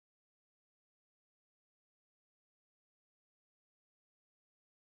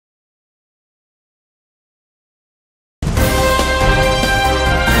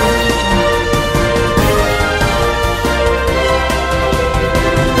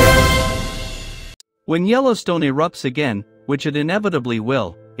When Yellowstone erupts again, which it inevitably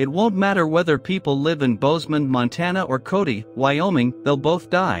will, it won't matter whether people live in Bozeman, Montana or Cody, Wyoming, they'll both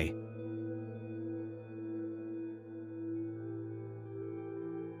die.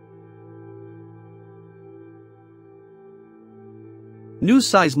 New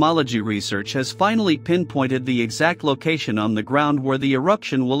seismology research has finally pinpointed the exact location on the ground where the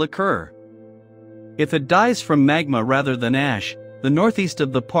eruption will occur. If it dies from magma rather than ash, the northeast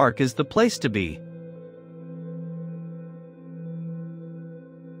of the park is the place to be.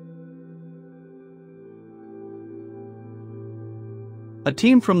 A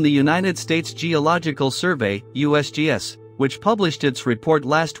team from the United States Geological Survey, USGS, which published its report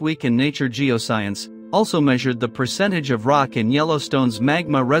last week in Nature Geoscience, also measured the percentage of rock in Yellowstone's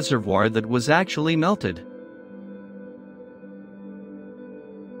magma reservoir that was actually melted.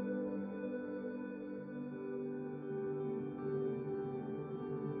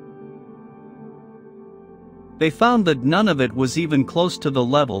 They found that none of it was even close to the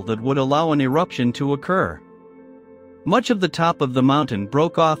level that would allow an eruption to occur. Much of the top of the mountain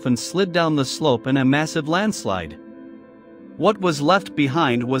broke off and slid down the slope in a massive landslide. What was left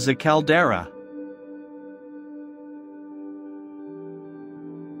behind was a caldera.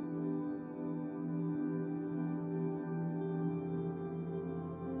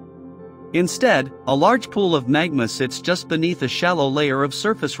 Instead, a large pool of magma sits just beneath a shallow layer of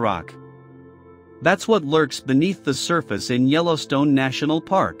surface rock. That's what lurks beneath the surface in Yellowstone National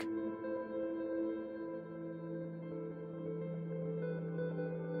Park.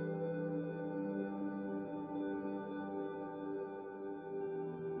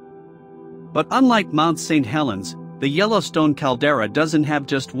 But unlike Mount St. Helens, the Yellowstone caldera doesn't have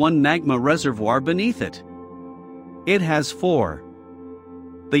just one magma reservoir beneath it. It has four.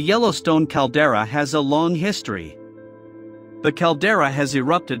 The Yellowstone caldera has a long history. The caldera has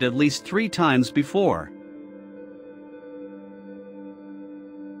erupted at least 3 times before.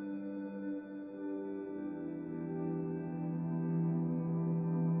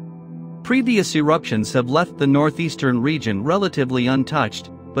 Previous eruptions have left the northeastern region relatively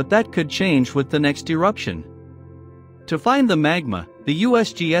untouched, but that could change with the next eruption. To find the magma, the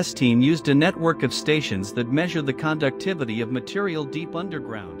USGS team used a network of stations that measure the conductivity of material deep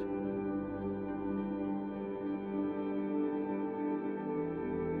underground.